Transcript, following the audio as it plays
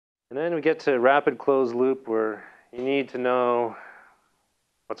And then we get to rapid closed loop, where you need to know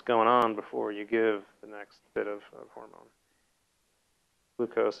what's going on before you give the next bit of hormone.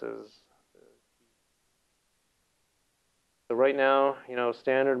 Glucose is. So right now,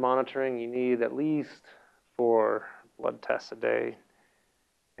 standard monitoring, you need at least 4 blood tests a day.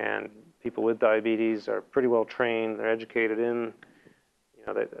 And people with diabetes are pretty well trained. They're educated in,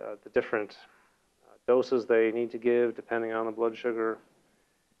 the different doses they need to give depending on the blood sugar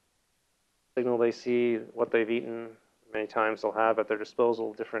signal they see, what they've eaten. Many times they'll have at their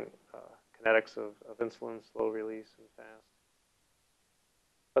disposal different kinetics of insulin, slow release and fast.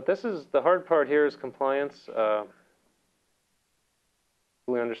 But this is the hard part here is compliance.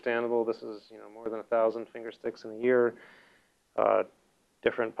 Fully understandable. This is more than 1,000 finger sticks in a year.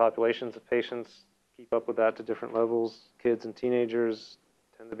 Different populations of patients keep up with that to different levels. Kids and teenagers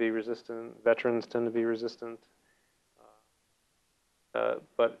tend to be resistant. Veterans tend to be resistant.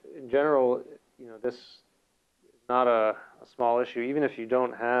 But in general, this is not a small issue. Even if you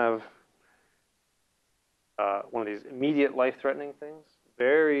don't have one of these immediate life-threatening things,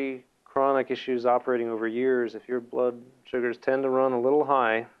 very chronic issues operating over years, if your blood sugars tend to run a little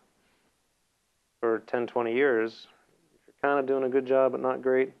high for 10, 20 years, if you're kind of doing a good job but not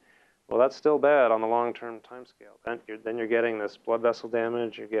great, well, that's still bad on the long-term time scale. Then you're getting this blood vessel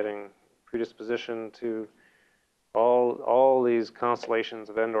damage, you're getting predisposition to all these constellations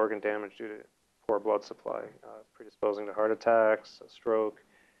of end organ damage due to poor blood supply, predisposing to heart attacks, stroke,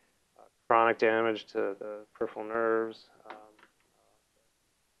 chronic damage to the peripheral nerves,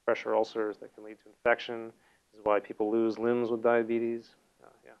 pressure ulcers that can lead to infection. This is why people lose limbs with diabetes.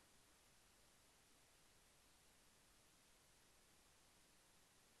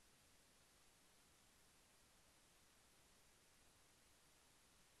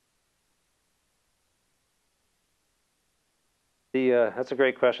 That's a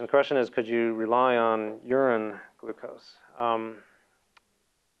great question. The question is, could you rely on urine glucose?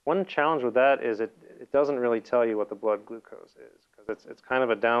 One challenge with that is it doesn't really tell you what the blood glucose is, because it's kind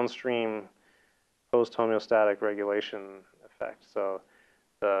of a downstream post-homeostatic regulation effect. So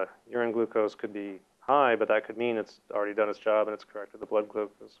the urine glucose could be high, but that could mean it's already done its job and it's corrected the blood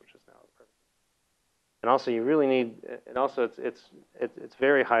glucose, which is now perfect. And also, you really need, and also it's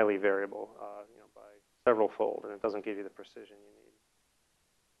very highly variable, by several fold, and it doesn't give you the precision you need.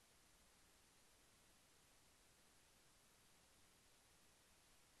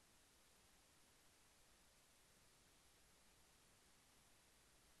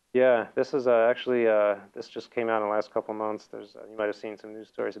 Yeah, this is actually, this just came out in the last couple of months. There's, you might have seen some news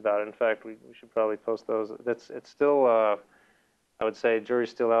stories about it. In fact, we should probably post those. It's still, I would say, jury's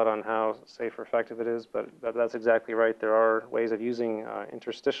still out on how safe or effective it is, but that's exactly right. There are ways of using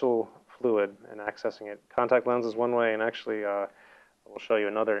interstitial fluid and accessing it. Contact lens is one way, and actually, we'll show you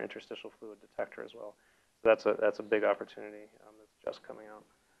another interstitial fluid detector as well. So that's a big opportunity that's just coming out,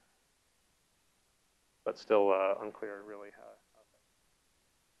 but still unclear really how.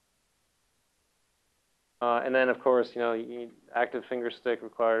 And then, of course, you need active finger stick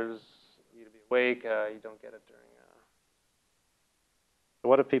requires you to be awake. You don't get it during. So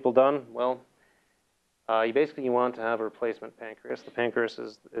what have people done? Well, you want to have a replacement pancreas. The pancreas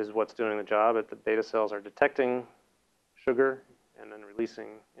is what's doing the job. The beta cells are detecting sugar and then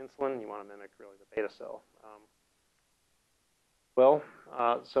releasing insulin. You want to mimic really the beta cell.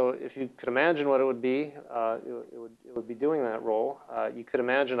 So if you could imagine what it would be, it would be doing that role. You could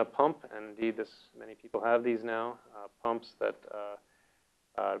imagine a pump, and indeed many people have these now, pumps that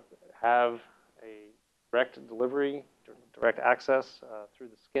have a direct delivery, direct access through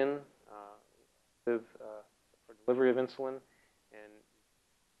the skin for delivery of insulin.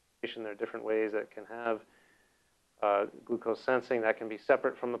 And there are different ways that can have glucose sensing that can be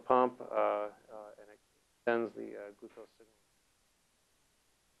separate from the pump, and it sends the glucose signal.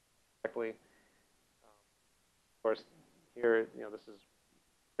 Of course, here, this is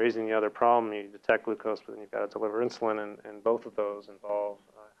raising the other problem. You detect glucose, but then you've got to deliver insulin, and both of those involve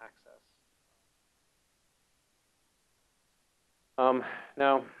access.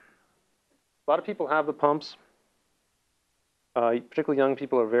 Now, a lot of people have the pumps. Particularly young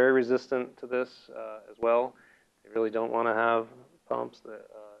people are very resistant to this as well. They really don't want to have pumps. It's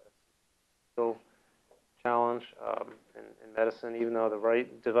still a challenge in medicine. Even though the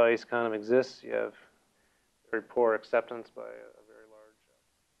right device kind of exists, you have very poor acceptance by a very large.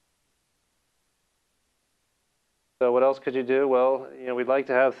 So what else could you do? Well, we'd like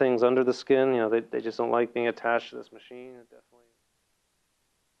to have things under the skin. They just don't like being attached to this machine. It definitely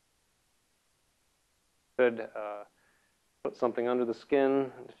could put something under the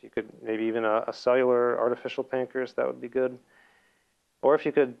skin. If you could, maybe even a cellular artificial pancreas, that would be good. Or if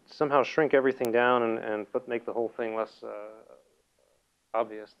you could somehow shrink everything down and make the whole thing less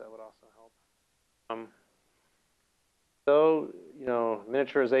obvious, that would also help. So, you know,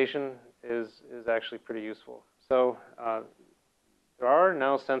 miniaturization is actually pretty useful. So there are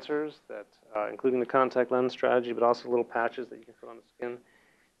now sensors that, including the contact lens strategy, but also little patches that you can put on the skin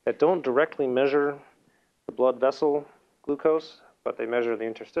that don't directly measure the blood vessel glucose, but they measure the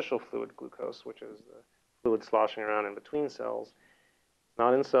interstitial fluid glucose, which is the fluid sloshing around in between cells. It's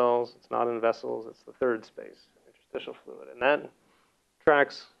not in cells, it's not in vessels, it's the third space, interstitial fluid. And that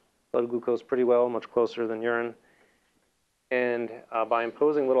tracks blood glucose pretty well, much closer than urine. And by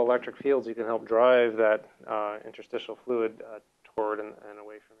imposing little electric fields, you can help drive that interstitial fluid toward and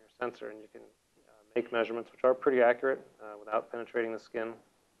away from your sensor. And you can make measurements which are pretty accurate without penetrating the skin.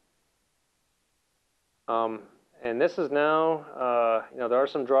 And this is now, you know, there are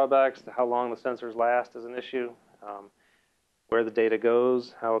some drawbacks to how long the sensors last is an issue. Where the data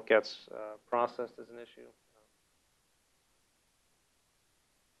goes, how it gets processed is an issue.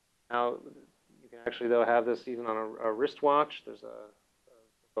 Now, you can actually, though, have this even on a wristwatch. There's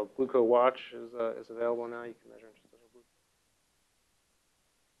a gluco watch is available now. You can measure interstitial glucose.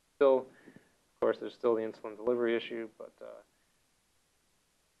 Still, of course, there's still the insulin delivery issue, but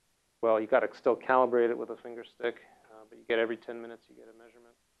well, you got to still calibrate it with a finger stick, but you get every 10 minutes you get a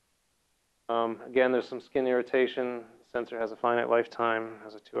measurement. Again, there's some skin irritation. The sensor has a finite lifetime,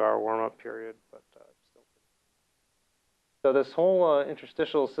 has a 2-hour warm-up period, but still. So this whole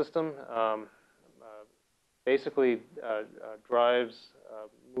interstitial system basically drives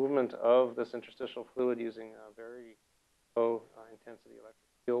movement of this interstitial fluid using very low intensity electric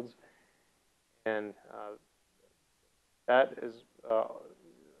fields, and that is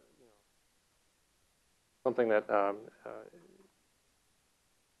something that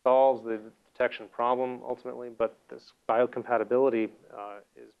solves the detection problem ultimately, but this biocompatibility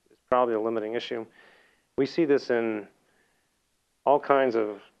is probably a limiting issue. We see this in all kinds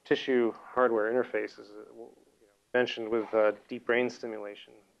of tissue hardware interfaces. Mentioned with deep brain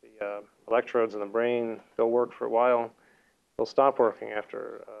stimulation, the electrodes in the brain, they'll work for a while, they'll stop working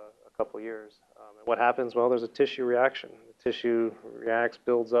after a couple of years. And what happens? Well, there's a tissue reaction. The tissue reacts,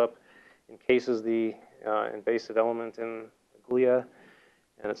 builds up, encases the invasive element in the glia,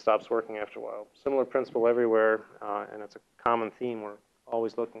 and it stops working after a while. Similar principle everywhere, and it's a common theme. We're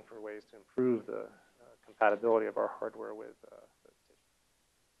always looking for ways to improve the compatibility of our hardware with the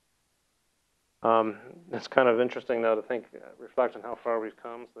tissue. It's kind of interesting, though, to think, reflect on how far we've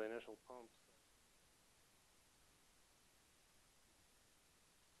come. So the initial pumps.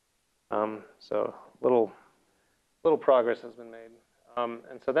 So little progress has been made.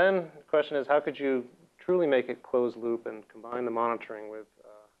 And so then the question is, how could you truly make it closed loop and combine the monitoring with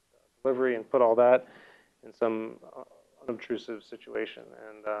delivery and put all that in some unobtrusive situation?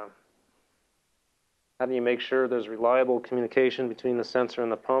 And how do you make sure there's reliable communication between the sensor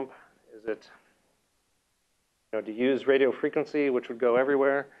and the pump? Is it, you know, to use radio frequency, which would go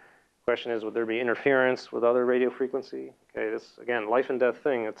everywhere? The question is, would there be interference with other radio frequency? Okay, this, again, life and death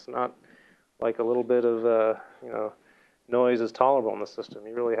thing. It's not like a little bit of, you know, noise is tolerable in the system.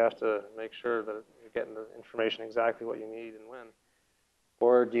 You really have to make sure that you're getting the information exactly what you need and when.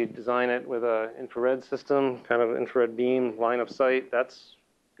 Or do you design it with an infrared system, kind of infrared beam, line of sight? That's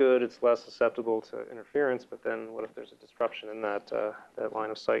good. It's less susceptible to interference, but then what if there's a disruption in that, that line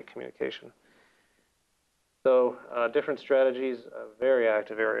of sight communication? So different strategies, a very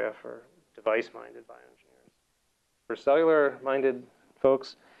active area for device-minded bioengineers. For cellular-minded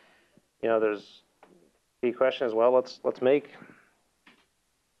folks, you know, there's the question is, well, let's make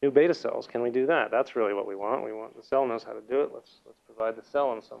new beta cells. Can we do that? That's really what we want. We want the cell knows how to do it. Let's provide the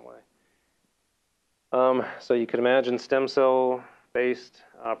cell in some way. So you could imagine stem cell-based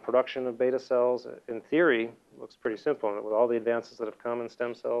production of beta cells. In theory, it looks pretty simple. With all the advances that have come in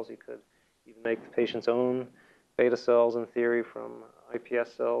stem cells, you could even make the patient's own beta cells in theory from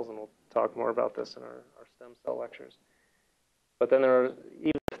iPS cells, and we'll talk more about this in our stem cell lectures. But then there are,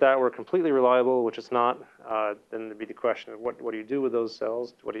 even if that were completely reliable, which it's not, then there'd be the question of what do you do with those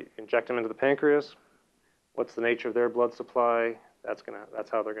cells? What do you inject them into the pancreas? What's the nature of their blood supply? That's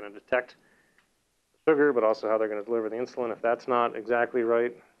how they're going to detect sugar, but also how they're going to deliver the insulin. If that's not exactly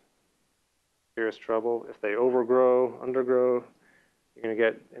right, serious trouble. If they overgrow, undergrow, you're going to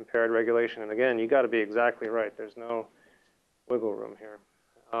get impaired regulation. And again, you got to be exactly right. There's no wiggle room here.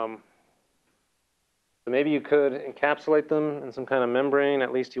 So maybe you could encapsulate them in some kind of membrane.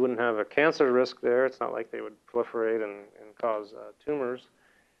 At least you wouldn't have a cancer risk there. It's not like they would proliferate and cause tumors.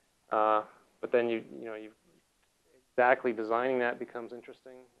 But then you exactly designing that becomes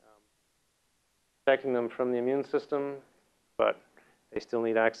interesting. Protecting them from the immune system, but They still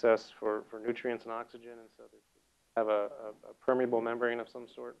need access for nutrients and oxygen, and so they have a permeable membrane of some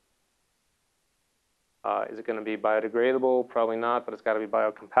sort. Is it going to be biodegradable? Probably not, but it's got to be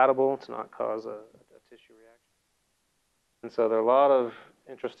biocompatible to not cause a tissue reaction. And so there are a lot of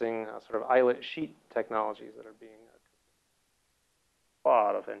interesting sort of islet sheet technologies that are being a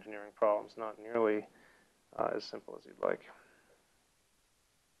lot of engineering problems, not nearly as simple as you'd like.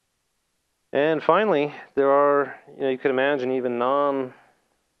 And finally, there are, you could imagine even non-beta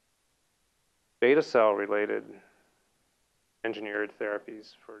cell related engineered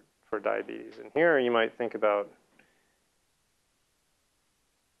therapies for diabetes. And here you might think about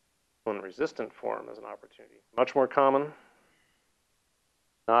insulin-resistant form as an opportunity. Much more common,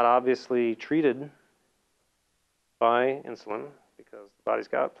 not obviously treated by insulin because the body's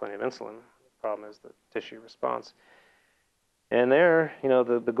got plenty of insulin. The problem is the tissue response. And there,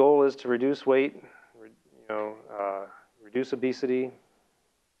 the goal is to reduce weight, reduce obesity.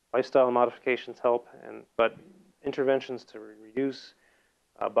 Lifestyle modifications help, but interventions to reduce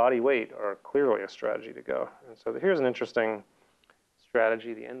body weight are clearly a strategy to go. And so here's an interesting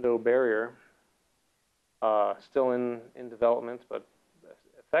strategy, the endo barrier, still in development, but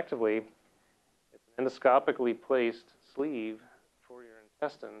effectively it's an endoscopically placed sleeve for your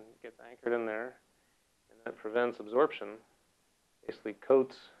intestine. It gets anchored in there, and that prevents absorption. Basically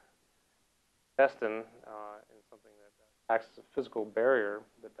coats intestine in something that acts as a physical barrier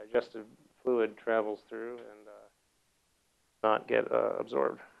that digestive fluid travels through and not get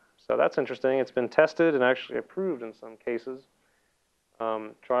absorbed. So that's interesting. It's been tested and actually approved in some cases.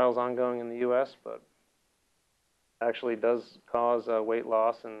 Trials ongoing in the US, but actually does cause weight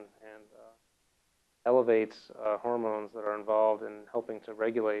loss and elevates hormones that are involved in helping to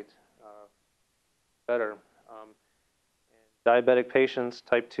regulate better. Diabetic patients,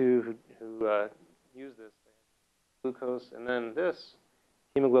 type 2, who use this, they have glucose, and then this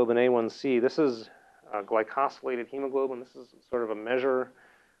hemoglobin A1C. This is glycosylated hemoglobin. This is sort of a measure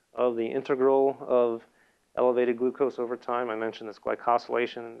of the integral of elevated glucose over time. I mentioned this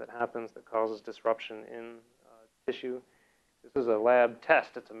glycosylation that happens that causes disruption in tissue. This is a lab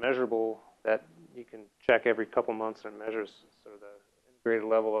test. It's a measurable that you can check every couple months, and it measures sort of the integrated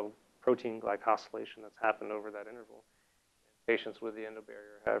level of protein glycosylation that's happened over that interval. Patients with the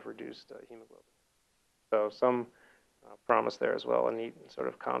endobarrier have reduced hemoglobin. So some promise there as well, a neat sort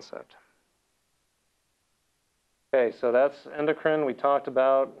of concept. Okay, so that's endocrine. We talked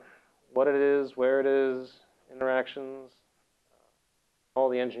about what it is, where it is, interactions, all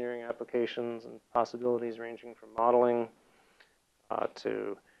the engineering applications and possibilities ranging from modeling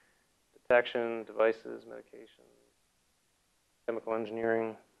to detection, devices, medication, chemical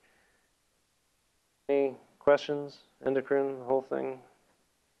engineering. Any questions? Endocrine, the whole thing?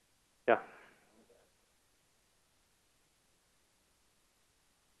 Yeah.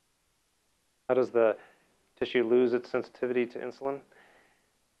 How does the tissue lose its sensitivity to insulin?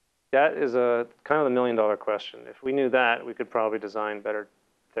 That is a kind of the million-dollar question. If we knew that, we could probably design better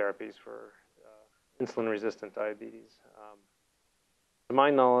therapies for insulin-resistant diabetes. To my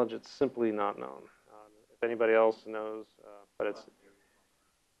knowledge, it's simply not known. If anybody else knows, but it's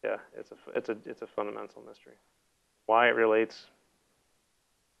a fundamental mystery. Why it relates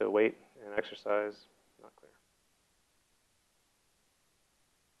to weight and exercise, not clear.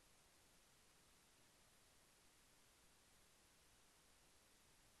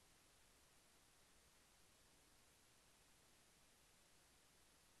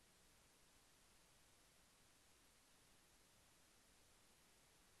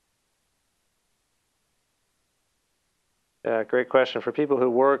 Yeah, great question. For people who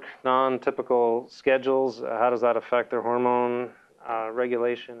work non-typical schedules, how does that affect their hormone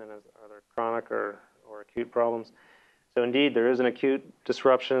regulation, and are there chronic or acute problems? So indeed, there is an acute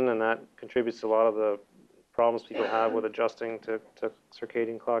disruption, and that contributes to a lot of the problems people have with adjusting to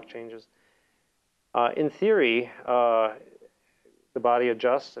circadian clock changes. In theory, the body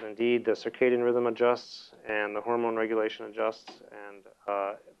adjusts, and indeed the circadian rhythm adjusts, and the hormone regulation adjusts, and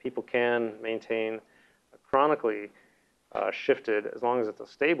people can maintain a chronically shifted, as long as it's a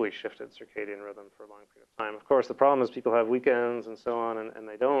stably shifted circadian rhythm for a long period of time. Of course, the problem is people have weekends and so on, and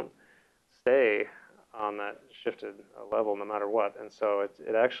they don't stay on that shifted level no matter what. And so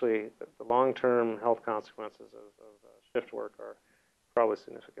it actually, the long-term health consequences of shift work are probably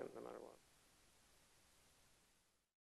significant no matter what.